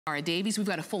Davies. We've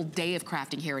got a full day of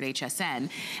crafting here at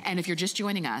HSN. And if you're just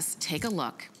joining us, take a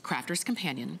look. Crafter's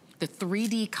Companion, the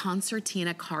 3D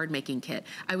Concertina card making kit.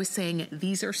 I was saying,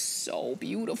 these are so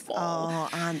beautiful. Oh,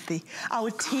 aren't they?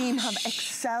 Our team have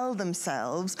excelled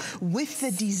themselves with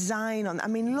the design on. I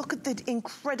mean, look at the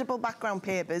incredible background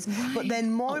papers, but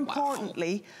then more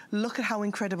importantly, look at how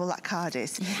incredible that card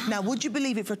is. Yeah. Now, would you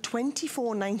believe it, for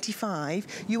 $24.95,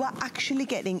 you are actually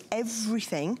getting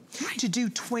everything to do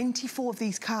 24 of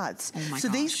these cards. Oh my so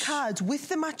gosh. These cards with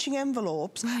the matching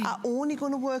envelopes are only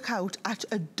going to work out at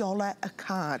 $1 a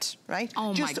card, right?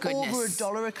 Oh just my goodness. over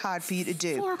 $1 a card for you to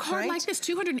do. For a card like this,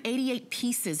 288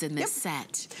 pieces in this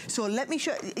set. So let me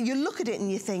show you. Look at it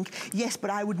and you think, yes, but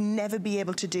I would never be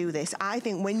able to do this. I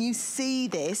think when you see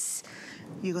this,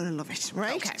 you're going to love it,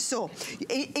 right? Okay. So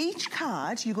each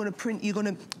card you're going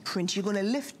to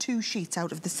lift 2 sheets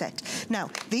out of the set. Now,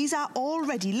 these are all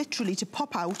ready literally to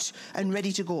pop out and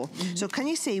ready to go. So can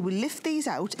you see, we lift these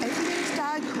out, everything's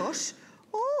die cut.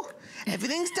 Oh,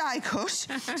 everything's die cut.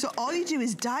 So all you do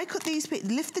is die cut these,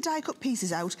 lift the die cut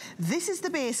pieces out. This is the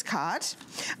base card.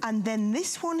 And then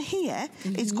this one here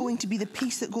is going to be the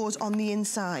piece that goes on the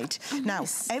inside. Now,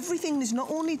 everything is not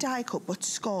only die cut, but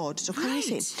scored. So can you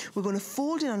see, we're going to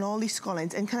fold in on all these score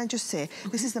lines. And can I just say,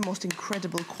 this is the most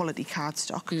incredible quality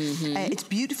cardstock. It's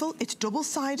beautiful. It's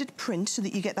double-sided print so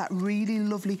that you get that really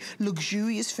lovely,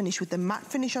 luxurious finish with the matte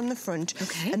finish on the front.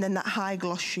 And then that high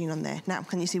gloss sheen on there. Now,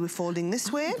 can you see we're folding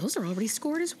this way? Those are already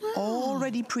scored as well.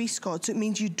 Already pre-scored, so it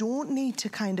means you don't need to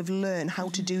kind of learn how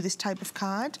to do this type of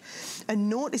card. And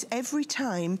notice every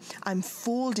time I'm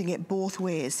folding it both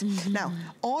ways. Now,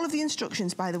 all of the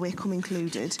instructions, by the way, come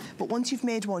included, but once you've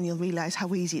made one, you'll realise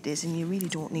how easy it is, and you really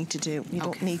don't need to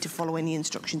don't need to follow any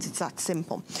instructions. It's that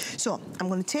simple. So I'm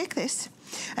going to take this,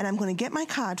 and I'm going to get my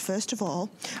card first of all,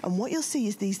 and what you'll see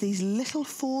is these little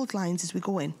fold lines as we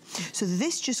go in. So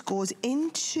this just goes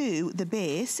into the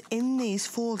base in these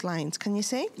fold lines. Can you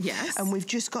see? Yes. And we've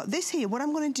just got this here. What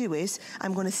I'm going to do is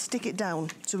I'm going to stick it down.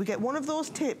 So we get one of those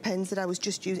tape pens that I was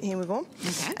just using. Here we go.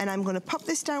 And I'm going to pop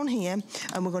this down here,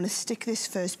 and we're going to stick this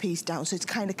first piece down so it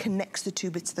kind of connects the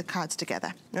 2 bits of the cards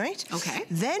together, right?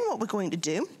 Then what we're going to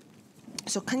do,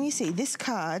 so can you see this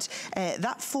card,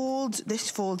 that folds, this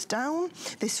folds down,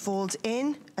 this folds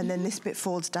in, and then this bit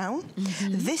folds down.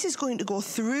 This is going to go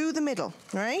through the middle,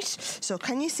 right? So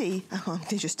can you see, oh,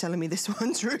 they're just telling me this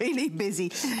one's really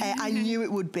busy. I knew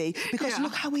it would be, because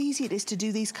look how easy it is to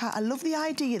do these cards. I love the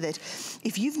idea that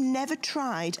if you've never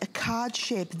tried a card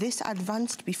shape this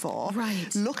advanced before,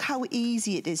 look how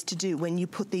easy it is to do when you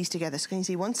put these together. So can you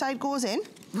see one side goes in,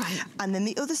 and then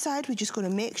the other side, we're just going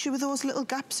to make sure those little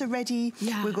gaps are ready.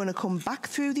 We're going to come back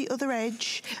through the other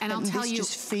edge, and I'll tell you, this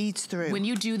just feeds through. When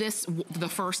you do this the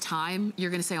first time, you're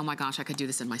going to say, oh my gosh, I could do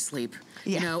this in my sleep.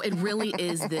 You know, it really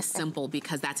is this simple,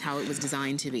 because that's how it was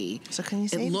designed to be. So can you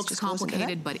see? It looks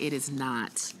complicated, but it is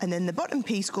not. And then the bottom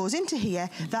piece goes into here.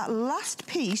 That last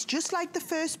piece, just like the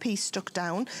first piece stuck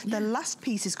down, the last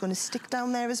piece is going to stick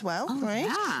down there as well,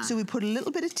 right? So we put a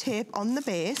little bit of tape on the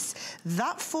base.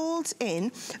 That folds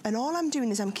in, and all I'm doing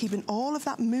is I'm keeping all of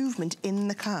that movement in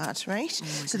the card, right?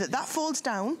 So that folds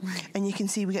down, and you can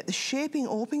see we get the shaping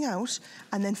opening out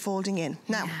and then folding in.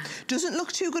 Now, doesn't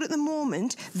look too good at the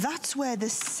moment. That's where the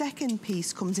second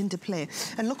piece comes into play.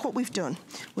 And look what we've done.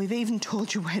 We've even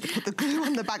told you where to put the glue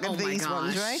on the back of these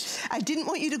ones, right? I didn't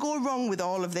want you to go wrong with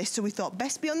all of this, so we thought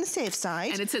best be on the safe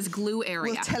side. And it says glue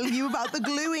area. We'll tell you about the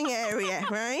gluing area,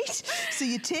 right? So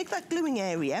you take that gluing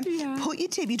area, put your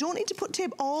tape. You don't need to put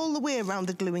tape all the way around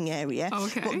the gluing area,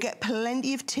 but get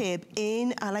plenty of tape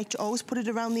in. I like to always put it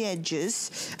around the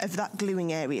edges of that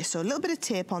gluing area. So a little bit of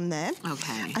tape on there.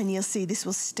 And you'll see this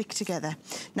will stick together.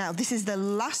 Now, this is the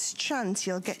last chance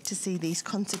you'll get to see these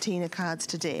Concertina cards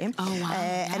today.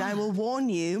 And I will warn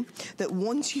you that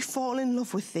once you fall in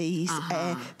love with these,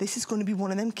 this is going to be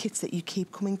one of them kits that you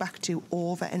keep coming back to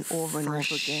over and over and over again.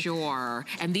 For sure.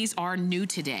 And these are new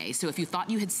today. So if you thought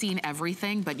you had seen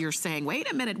everything, but you're saying,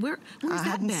 wait a minute, where's that been? I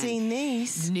hadn't seen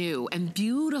these. New and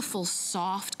beautiful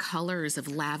soft colors of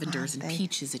lavenders and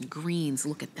peaches and greens.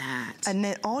 Look at that. And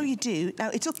then all you do, now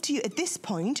it's up to you at this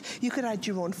point, you could add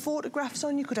your own photographs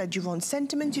on, you could add your own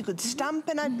sentiments, you could stamp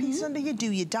and add pieces under you,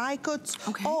 do your die cuts,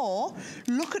 or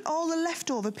look at all the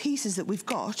leftover pieces that we've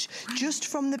got just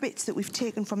from the bits that we've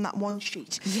taken from that one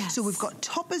sheet. So we've got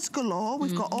toppers galore,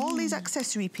 we've got all these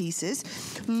accessory pieces,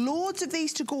 loads of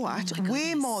these to go at,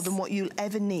 way more than what you'll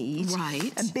ever need.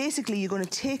 And basically you're going to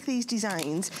take these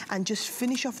designs and just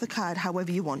finish off the card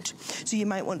however you want. So you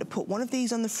might want to put one of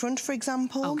these on the front, for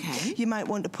example. You might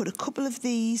want to put a couple of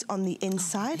these on the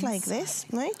inside like this. base,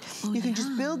 right? You can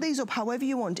just build these up however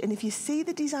you want. And if you see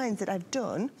the designs that I've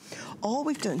done, all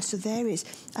we've done, so there is,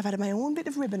 I've added my own bit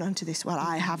of ribbon onto this. Well,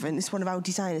 I haven't, it's one of our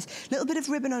designers. Little bit of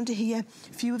ribbon onto here,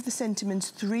 a few of the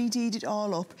sentiments, 3D'd it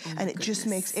all up, and it just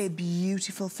makes a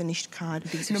beautiful finished card,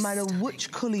 no matter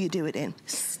which colour you do it in.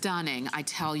 Stunning, I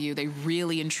tell you, they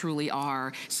really and truly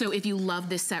are. So if you love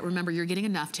this set, remember you're getting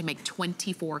enough to make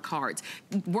 24 cards.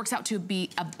 Works out to be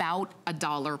about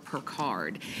 $1 per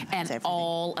card. And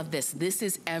all of this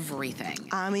is everything.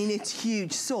 I mean, it's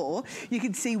huge. So you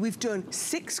can see we've done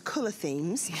 6 colour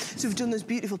themes. So we've done those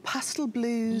beautiful pastel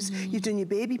blues, you've done your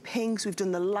baby pinks, we've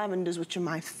done the lavenders, which are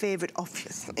my favourite,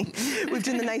 obviously. We've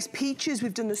done the nice peaches,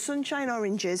 we've done the sunshine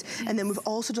oranges, and then we've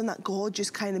also done that gorgeous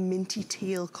kind of minty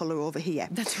teal colour over here.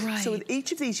 That's right. So with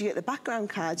each of these, you get the background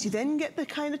cards, you then get the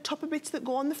kind of topper bits that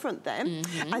go on the front there,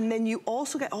 and then you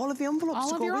also get all of the envelopes all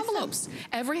to of go your with envelopes. them.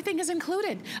 Everything is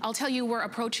included. I'll tell you, we're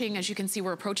approaching, as you can see,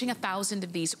 we're approaching 1,000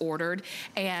 of these ordered,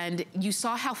 and you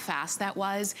saw how fast that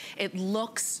was. It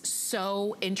looks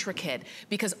so intricate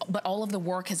but all of the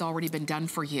work has already been done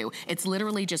for you. It's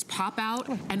literally just pop out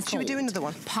and fold. Should we do another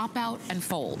one? Pop out and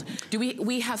fold. Do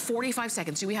we have 45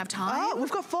 seconds? Do we have time? Oh,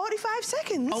 we've got 45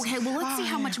 seconds. Okay, well, let's see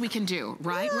how much we can do,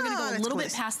 right? We're gonna go a little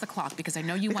bit past the clock because I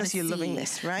know you want to see more. Because you're loving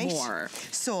this, right?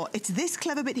 So it's this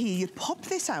clever bit here. You pop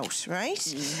this out, right?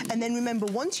 And then remember,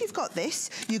 once you've got this,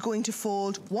 you're going to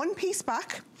fold one piece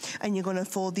back, and you're going to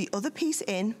fold the other piece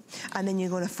in, and then you're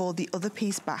going to fold the other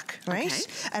piece back, right?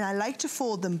 Okay. And I like to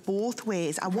fold them both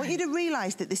ways. I want you to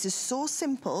realise that this is so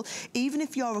simple, even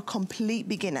if you're a complete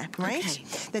beginner, right? Okay.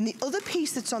 Then the other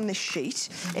piece that's on this sheet,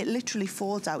 it literally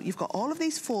folds out. You've got all of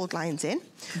these fold lines in,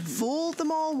 fold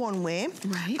them all one way,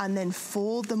 and then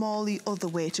fold them all the other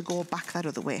way to go back that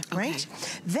other way, right?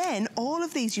 Then all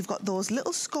of these, you've got those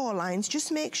little score lines.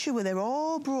 Just make sure they're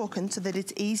all broken so that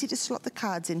it's easy to slot the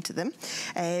cards into them.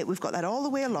 We've got that all the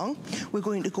way along. We're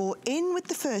going to go in with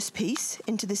the first piece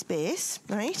into this base,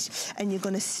 right? And you're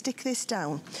going to stick this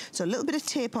down. So a little bit of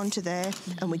tape onto there,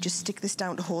 and we just stick this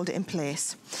down to hold it in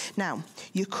place. Now,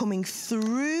 you're coming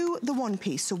through the one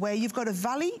piece. So where you've got a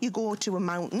valley, you go to a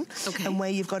mountain. And where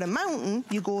you've got a mountain,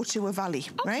 you go to a valley,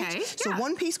 right? So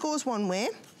one piece goes one way.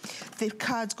 The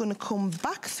card's going to come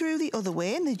back through the other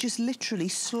way, and they're just literally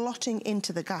slotting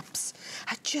into the gaps.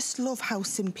 I just love how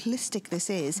simplistic this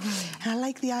is. And I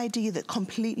like the idea that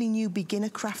completely new beginner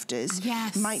crafters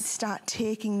might start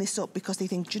taking this up because they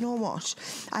think, do you know what?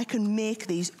 I can make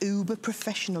these uber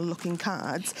professional looking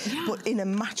cards, but in a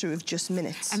matter of just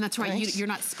minutes. And that's right. You're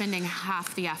not spending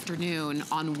half the afternoon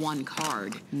on one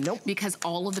card. Nope. Because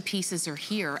all of the pieces are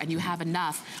here, and you have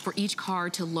enough for each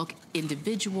card to look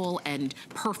individual and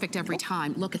perfect every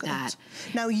time. Look at that.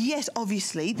 Now, yes,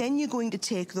 obviously, then you're going to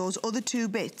take those other 2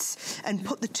 bits and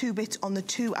put the 2 bits on the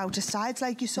 2 outer sides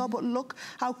like you saw, but look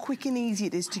how quick and easy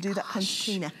it is to do that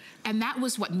concertina. And that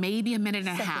was, what, maybe a minute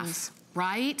and a half?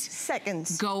 Right?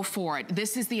 Seconds. Go for it.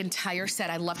 This is the entire set.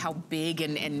 I love how big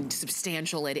and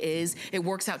substantial it is. It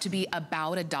works out to be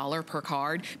about $1 per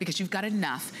card because you've got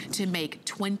enough to make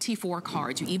 24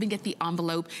 cards. You even get the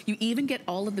envelope. You even get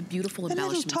all of the beautiful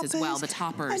embellishments as well, the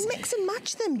toppers. And mix and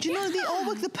match them. Do you know, they all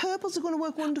work. The purples are going to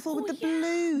work wonderful with the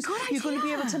blues. You're going to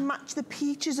be able to match the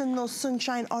peaches and those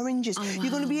sunshine oranges.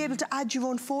 You're going to be able to add your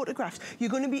own photographs. You're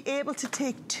going to be able to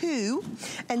take 2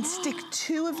 and stick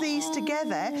 2 of these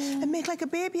together and make like a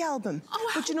baby album.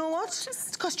 But you know what?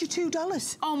 It's cost you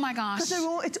 $2. Oh my gosh.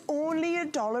 Because it's only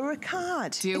 $1 a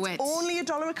card. It's only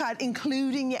 $1 a card,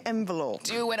 including your envelope.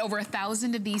 Do it. Over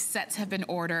 1,000 of these sets have been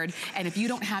ordered. And if you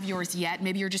don't have yours yet,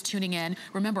 maybe you're just tuning in.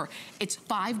 Remember, it's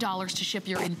 $5 to ship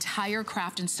your entire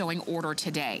craft and sewing order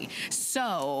today.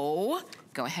 So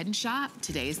go ahead and shop.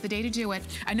 Today is the day to do it.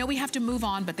 I know we have to move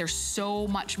on, but there's so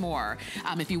much more.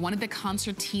 If you wanted the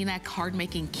Concertina card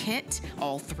making kit,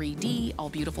 all 3D, all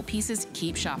beautiful pieces,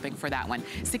 keep shopping for that one.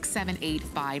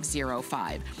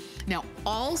 678505. Now,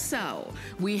 also,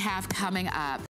 we have coming up